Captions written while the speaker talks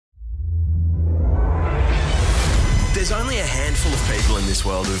There's only a handful of people in this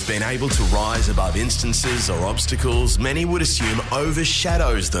world who have been able to rise above instances or obstacles many would assume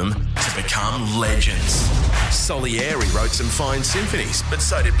overshadows them to become legends. Salieri wrote some fine symphonies, but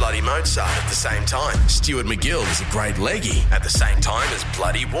so did bloody Mozart at the same time. Stuart McGill is a great leggy at the same time as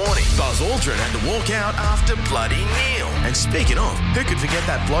bloody Warnie. Buzz Aldrin had to walk out after bloody Neil. And speaking of, who could forget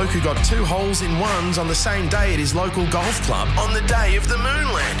that bloke who got 2 holes in ones on the same day at his local golf club on the day of the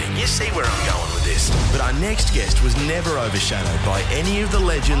moon landing? You see where I'm going with this. But our next guest was never overshadowed by any of the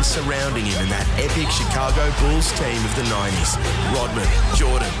legends surrounding him in that epic Chicago Bulls team of the 90s. Rodman,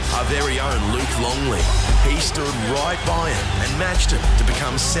 Jordan, our very own Luke Longley. He stood right by him and matched him to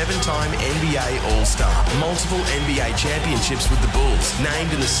become 7-time NBA All-Star. Multiple NBA championships with the Bulls. Named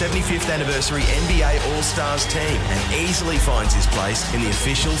in the 75th anniversary NBA All-Stars team and easily finds his place in the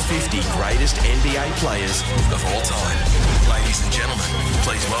official 50 greatest NBA players of all time. Ladies and gentlemen,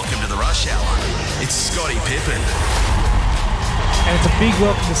 please welcome to the Rush Hour. It's Scottie Pippen. And it's a big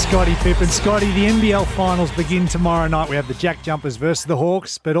welcome to Scottie Pippen. Scottie, the NBL finals begin tomorrow night. We have the Jack Jumpers versus the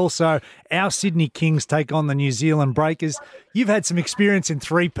Hawks, but also our Sydney Kings take on the New Zealand Breakers. You've had some experience in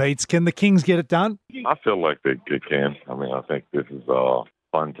three-peats. Can the Kings get it done? I feel like they can. I mean, I think this is a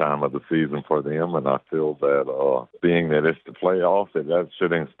fun time of the season for them, and I feel that being that it's the playoffs, that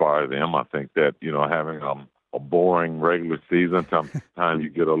should inspire them. I think that, having a boring regular season, sometimes you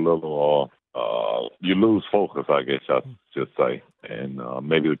get a little you lose focus, I guess I should say. And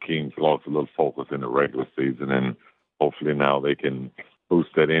maybe the Kings lost a little focus in the regular season, and hopefully now they can boost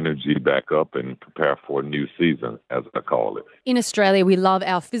that energy back up and prepare for a new season, as I call it. In Australia, we love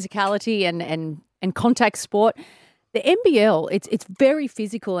our physicality and contact sport. The NBL, it's very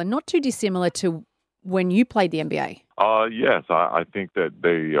physical and not too dissimilar to when you played the NBA. Yes, I think that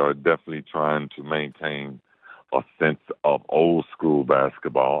they are definitely trying to maintain a sense of old school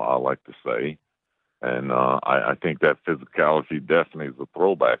basketball, I like to say. And I think that physicality definitely is a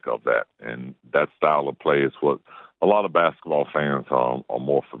throwback of that. And that style of play is what a lot of basketball fans are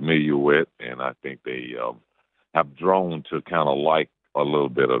more familiar with. And I think they have drawn to kind of like a little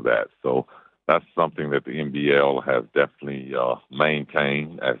bit of that. So that's something that the NBL has definitely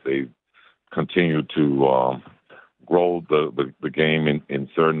maintained as they continue to grow the game in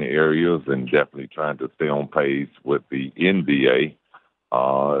certain areas, and definitely trying to stay on pace with the NBA.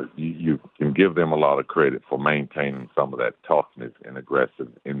 You can give them a lot of credit for maintaining some of that toughness and aggressive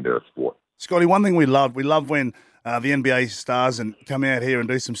in their sport. Scottie, one thing we love when the NBA stars and come out here and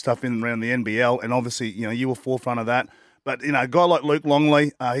do some stuff in and around the NBL, and obviously, you were forefront of that. But, a guy like Luke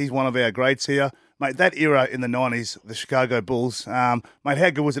Longley, he's one of our greats here. Mate, that era in the 90s, the Chicago Bulls, mate, how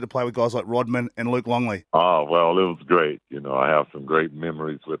good was it to play with guys like Rodman and Luke Longley? Oh, well, it was great. I have some great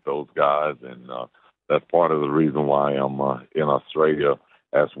memories with those guys, and that's part of the reason why I'm in Australia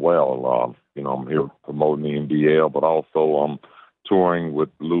as well. I'm here promoting the NBL, but also I'm touring with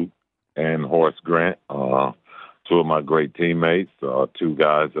Luke and Horace Grant, two of my great teammates, two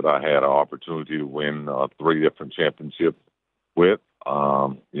guys that I had an opportunity to win 3 different championships with,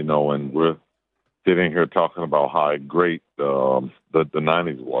 and we're sitting here talking about how great the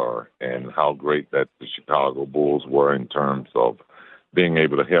 90s were and how great that the Chicago Bulls were in terms of being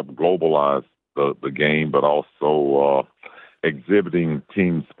able to help globalize the game, but also exhibiting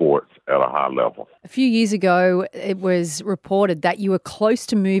team sports at a high level. A few years ago, it was reported that you were close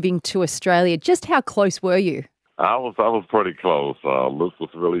to moving to Australia. Just how close were you? I was pretty close. Luke was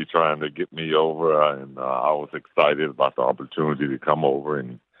really trying to get me over, and I was excited about the opportunity to come over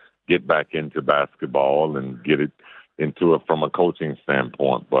and get back into basketball and get it into it from a coaching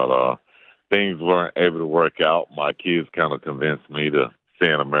standpoint. But things weren't able to work out. My kids kind of convinced me to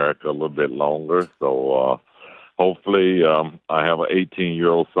stay in America a little bit longer. So hopefully I have an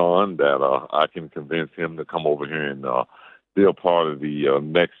 18-year-old son that I can convince him to come over here and be a part of the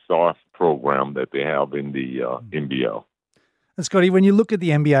next STAR program that they have in the NBL. And Scottie, when you look at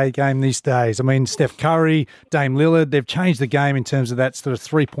the NBA game these days, I mean, Steph Curry, Dame Lillard, they've changed the game in terms of that sort of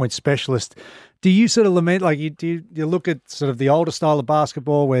three-point specialist. Do you sort of lament, do you look at sort of the older style of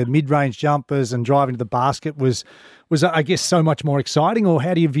basketball where mid-range jumpers and driving to the basket was I guess, so much more exciting, or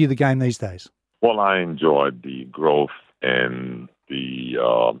how do you view the game these days? Well, I enjoyed the growth and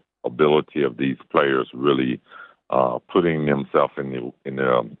the ability of these players really putting themselves in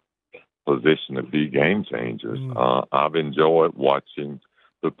the position to be game changers. I've enjoyed watching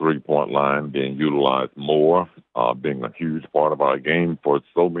the three-point line being utilized more, being a huge part of our game for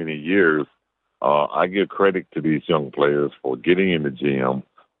so many years. I give credit to these young players for getting in the gym,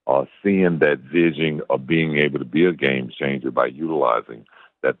 seeing that vision of being able to be a game changer by utilizing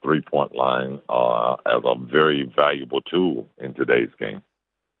that three-point line as a very valuable tool in today's game.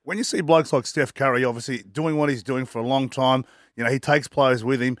 When you see blokes like Steph Curry, obviously doing what he's doing for a long time, he takes players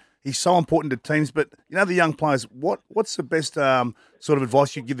with him. He's so important to teams. But, the young players, what's the best sort of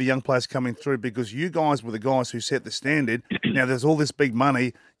advice you give the young players coming through? Because you guys were the guys who set the standard. Now, there's all this big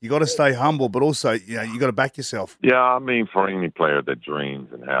money. You got to stay humble, but also, you got to back yourself. Yeah, I mean, for any player that dreams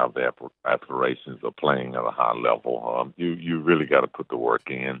and have the aspirations of playing at a high level, you really got to put the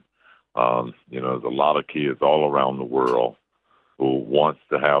work in. There's a lot of kids all around the world who wants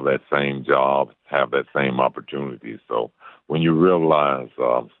to have that same job, have that same opportunity. So when you realize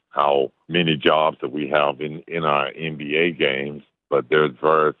how many jobs that we have in our NBA games, but there's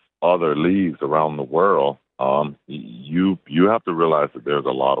various other leagues around the world, you have to realize that there's a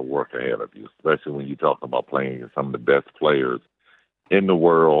lot of work ahead of you, especially when you talk about playing against some of the best players in the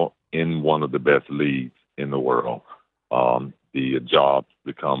world in one of the best leagues in the world. The jobs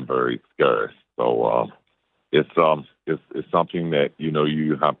become very scarce. So it's something that,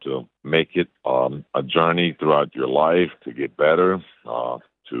 you have to make it a journey throughout your life to get better,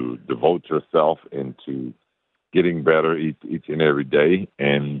 to devote yourself into getting better each and every day,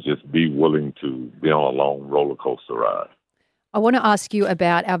 and just be willing to be on a long roller coaster ride. I want to ask you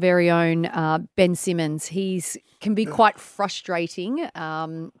about our very own Ben Simmons. Can be quite frustrating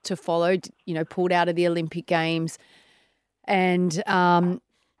to follow, pulled out of the Olympic Games and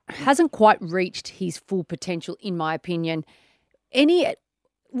hasn't quite reached his full potential, in my opinion. Any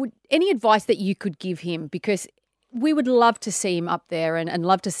advice that you could give him? Because we would love to see him up there and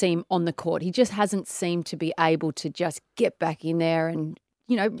love to see him on the court. He just hasn't seemed to be able to just get back in there and,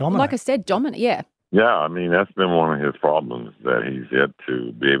 dominate. Like I said, dominate. Yeah. Yeah, I mean, that's been one of his problems, that he's yet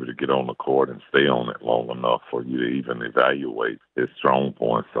to be able to get on the court and stay on it long enough for you to even evaluate his strong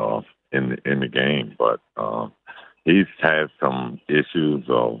points in the game. But he's had some issues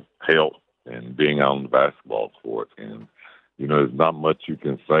of health and being out on the basketball court. And, there's not much you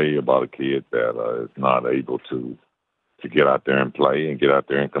can say about a kid that is not able to get out there and play and get out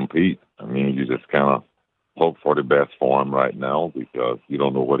there and compete. I mean, you just kind of hope for the best for him right now, because you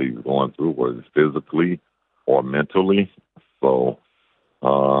don't know what he's going through, whether it's physically or mentally. So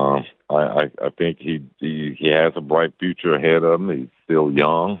I think he has a bright future ahead of him. He's still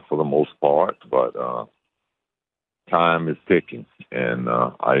young for the most part, but time is ticking, and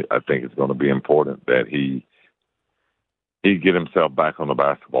I think it's going to be important that he get himself back on the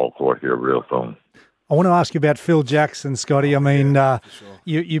basketball court here real soon. I want to ask you about Phil Jackson, Scotty. I mean, sure.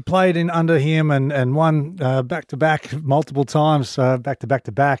 you played in under him and won back-to-back multiple times,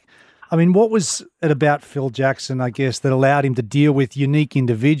 back-to-back-to-back. I mean, what was it about Phil Jackson, I guess, that allowed him to deal with unique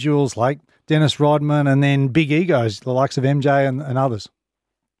individuals like Dennis Rodman and then big egos, the likes of MJ and others?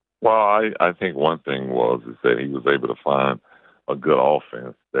 Well, I think one thing is that he was able to find a good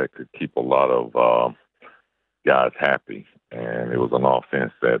offense that could keep a lot of guys happy. And it was an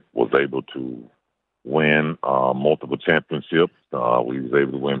offense that was able to win multiple championships. We was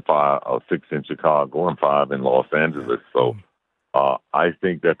able to win 6 in Chicago and 5 in Los Angeles. So I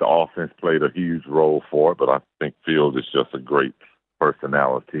think that the offense played a huge role for it, but I think Phil is just a great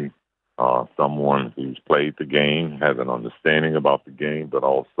personality, someone who's played the game, has an understanding about the game, but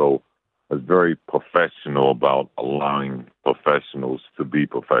also is very professional about allowing professionals to be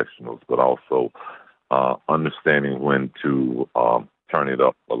professionals, but also understanding when to turn it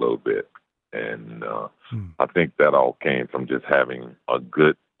up a little bit. And I think that all came from just having a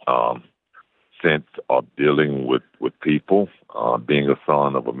good sense of dealing with people, being a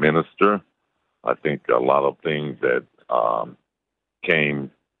son of a minister. I think a lot of things that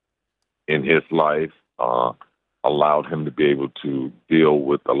came in his life allowed him to be able to deal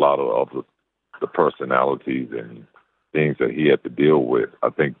with a lot of the personalities and things that he had to deal with. I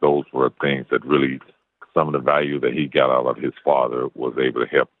think those were things that really, some of the value that he got out of his father was able to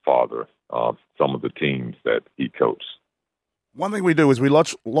help father some of the teams that he coached. One thing we do is we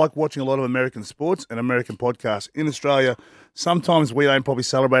like watching a lot of American sports and American podcasts. In Australia, sometimes we don't probably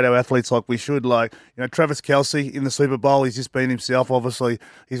celebrate our athletes like we should. Like, Travis Kelce in the Super Bowl, he's just been himself, obviously.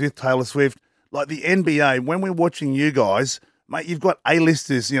 He's with Taylor Swift. Like the NBA, when we're watching you guys, mate, you've got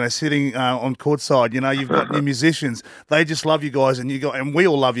A-listers, sitting on courtside. You've got your musicians. They just love you guys, and we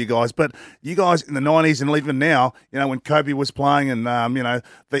all love you guys. But you guys in the 90s and even now, when Kobe was playing and,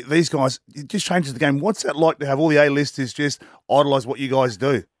 these guys, it just changes the game. What's that like to have all the A-listers just idolize what you guys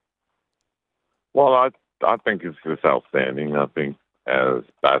do? Well, I think it's just outstanding. I think as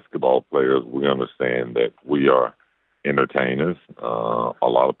basketball players, we understand that we are entertainers. A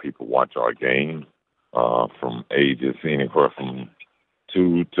lot of people watch our game. From ages anywhere from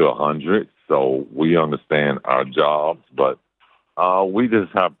 2 to 100. So we understand our jobs, but we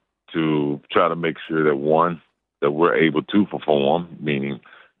just have to try to make sure that, one, that we're able to perform, meaning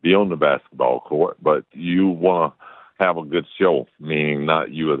be on the basketball court, but you want to have a good show, meaning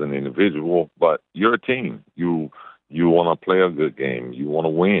not you as an individual, but you're a team. You want to play a good game. You want to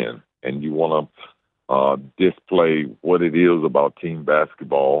win, and you want to display what it is about team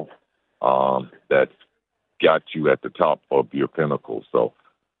basketball that's got you at the top of your pinnacle. So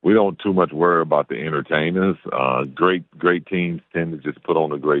we don't too much worry about the entertainers. Great teams tend to just put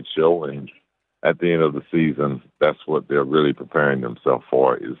on a great show, and at the end of the season, that's what they're really preparing themselves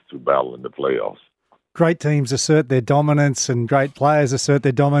for, is to battle in the playoffs. Great teams assert their dominance and great players assert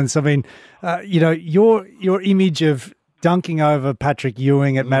their dominance. I mean, your image of dunking over Patrick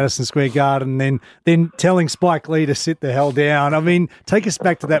Ewing at Madison Square Garden, then telling Spike Lee to sit the hell down. I mean, take us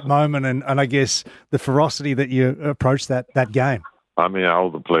back to that moment and I guess the ferocity that you approached that game. I mean, I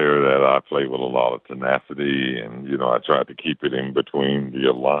was a player that I played with a lot of tenacity, and, I tried to keep it in between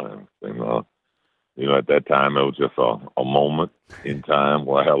the lines. And, at that time, it was just a moment in time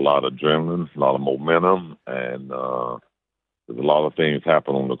where I had a lot of adrenaline, a lot of momentum, and there's a lot of things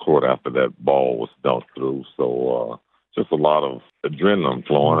happened on the court after that ball was dunked through. So just a lot of adrenaline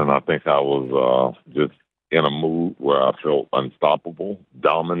flowing, and I think I was just in a mood where I felt unstoppable,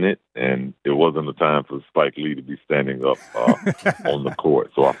 dominant, and it wasn't a time for Spike Lee to be standing up on the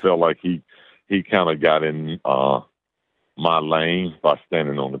court. So I felt like he kind of got in my lane by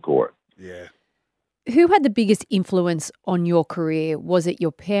standing on the court. Yeah. Who had the biggest influence on your career? Was it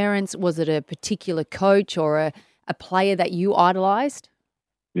your parents? Was it a particular coach or a player that you idolized?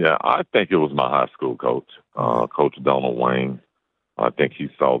 Yeah, I think it was my high school coach, Coach Donald Wayne. I think he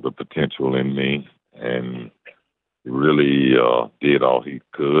saw the potential in me and really did all he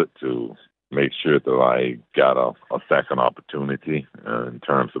could to make sure that I got a second opportunity in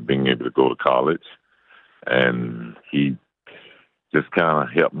terms of being able to go to college. And he just kind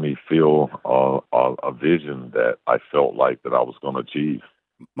of helped me feel a vision that I felt like that I was going to achieve.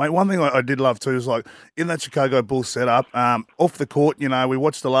 Mate, one thing I did love too is like in that Chicago Bulls setup, off the court, we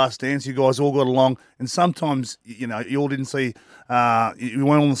watched The Last Dance. You guys all got along, and sometimes, you all didn't see, you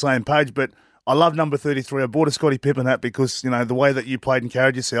weren't on the same page. But I love number 33. I bought a Scottie Pippen hat because, the way that you played and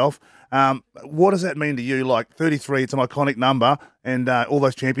carried yourself. What does that mean to you? Like 33, it's an iconic number, and all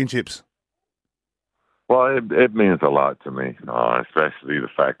those championships. Well, it means a lot to me, especially the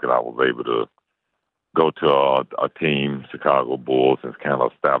fact that I was able to go to a team, Chicago Bulls, and kind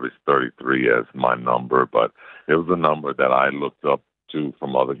of establish 33 as my number. But it was a number that I looked up to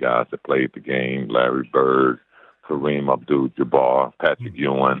from other guys that played the game, Larry Bird, Kareem Abdul-Jabbar, Patrick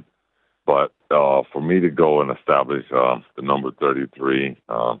Ewing. But for me to go and establish the number 33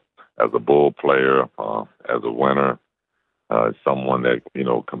 as a Bull player, as a winner, someone that,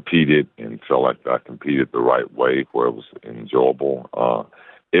 competed and felt like I competed the right way where it was enjoyable,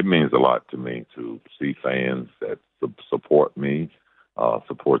 it means a lot to me to see fans that support me,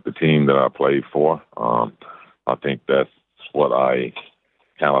 support the team that I played for. I think that's what I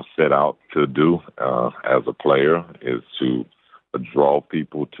kind of set out to do as a player, is to draw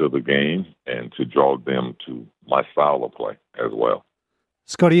people to the game and to draw them to my style of play as well.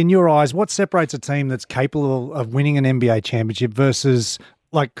 Scottie, in your eyes, what separates a team that's capable of winning an NBA championship versus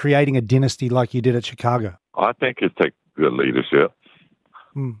like creating a dynasty like you did at Chicago? I think it takes good leadership.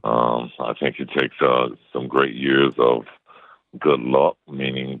 I think it takes some great years of good luck,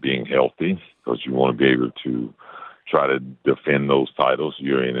 meaning being healthy, because you want to be able to try to defend those titles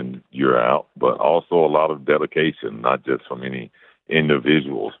year in and year out, but also a lot of dedication, not just from any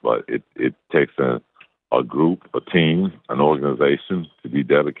individuals, but it takes a group, a team, an organization to be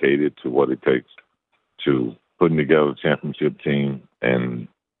dedicated to what it takes to putting together a championship team and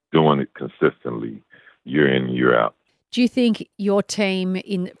doing it consistently year in and year out. Do you think your team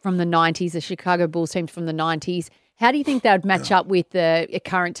from the 90s, the Chicago Bulls team from the 90s, how do you think that would match up with the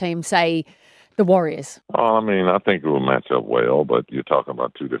current team, say, the Warriors? I mean, I think it will match up well, but you're talking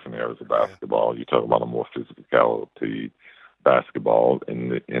about two different eras of basketball. You're talking about a more physicality basketball in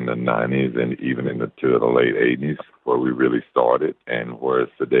the 90s and even to the late 80s where we really started, and whereas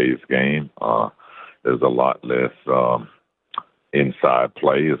today's game, there's a lot less inside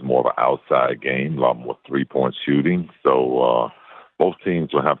play. Is more of an outside game, a lot more three-point shooting. So both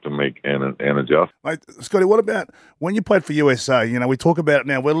teams will have to make an adjustment. Mate, Scottie, what about when you played for USA? We talk about it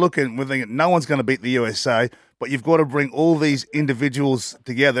now. We're thinking no one's going to beat the USA, but you've got to bring all these individuals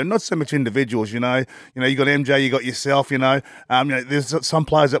together. Not so much individuals, you got MJ, you got yourself, there's some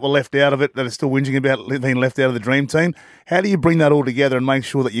players that were left out of it that are still whinging about being left out of the dream team. How do you bring that all together and make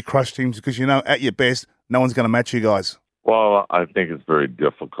sure that you crush teams? Because, at your best, no one's going to match you guys. Well, I think it's very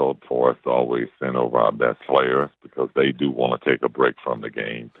difficult for us to always send over our best players because they do want to take a break from the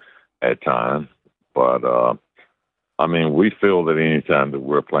game at times. But I mean, we feel that any time that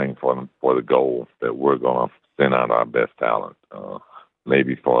we're playing for the goal, that we're going to send out our best talent.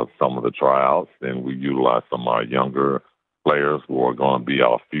 Maybe for some of the tryouts, then we utilize some of our younger players who are going to be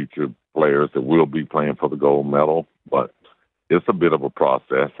our future players that will be playing for the gold medal. But it's a bit of a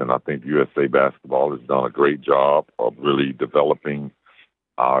process, and I think USA Basketball has done a great job of really developing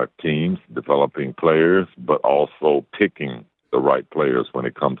our teams, developing players, but also picking the right players when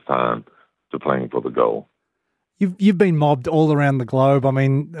it comes time to playing for the gold. You've been mobbed all around the globe. I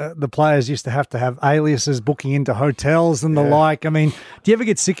mean, the players used to have aliases, booking into hotels and the like. I mean, do you ever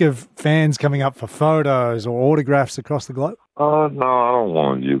get sick of fans coming up for photos or autographs across the globe? No, I don't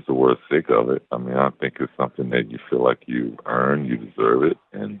want to use the word sick of it. I mean, I think it's something that you feel like you earn, you deserve it,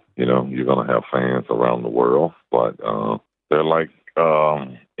 and, you know, you're going to have fans around the world. But they're like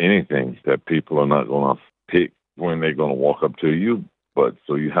anything that people are not going to pick when they're going to walk up to you. But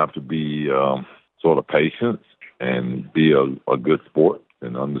so you have to be sort of patient and be a good sport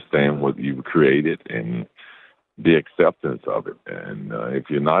and understand what you've created and the acceptance of it. And if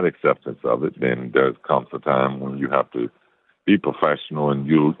you're not acceptance of it, then there comes a time when you have to be professional and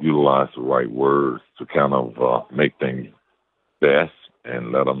utilize the right words to kind of make things best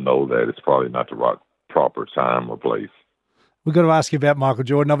and let them know that it's probably not the right proper time or place. We've got to ask you about Michael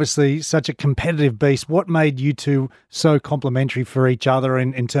Jordan. Obviously, such a competitive beast. What made you two so complementary for each other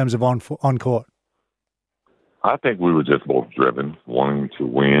in terms of on court? I think we were just both driven, wanting to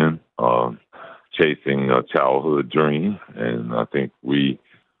win, chasing a childhood dream, and I think we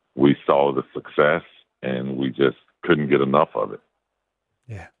saw the success, and we just couldn't get enough of it.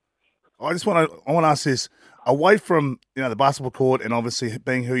 Yeah, I want to ask this: away from the basketball court and obviously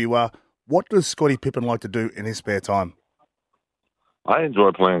being who you are, what does Scottie Pippen like to do in his spare time? I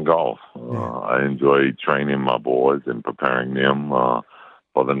enjoy playing golf. I enjoy training my boys and preparing them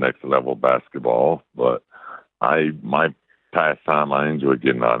for the next level of basketball, but my pastime, I enjoy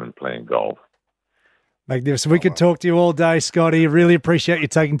getting out and playing golf. Magnificent. We could talk to you all day, Scottie. Really appreciate you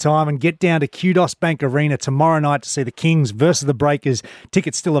taking time, and get down to Kudos Bank Arena tomorrow night to see the Kings versus the Breakers.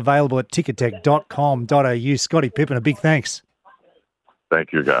 Tickets still available at tickettech.com.au. Scottie Pippen, a big thanks.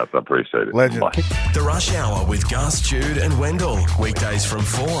 Thank you, guys. I appreciate it. Legend. Bye. The Rush Hour with Gus, Jude and Wendell. Weekdays from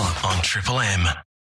 4 on Triple M.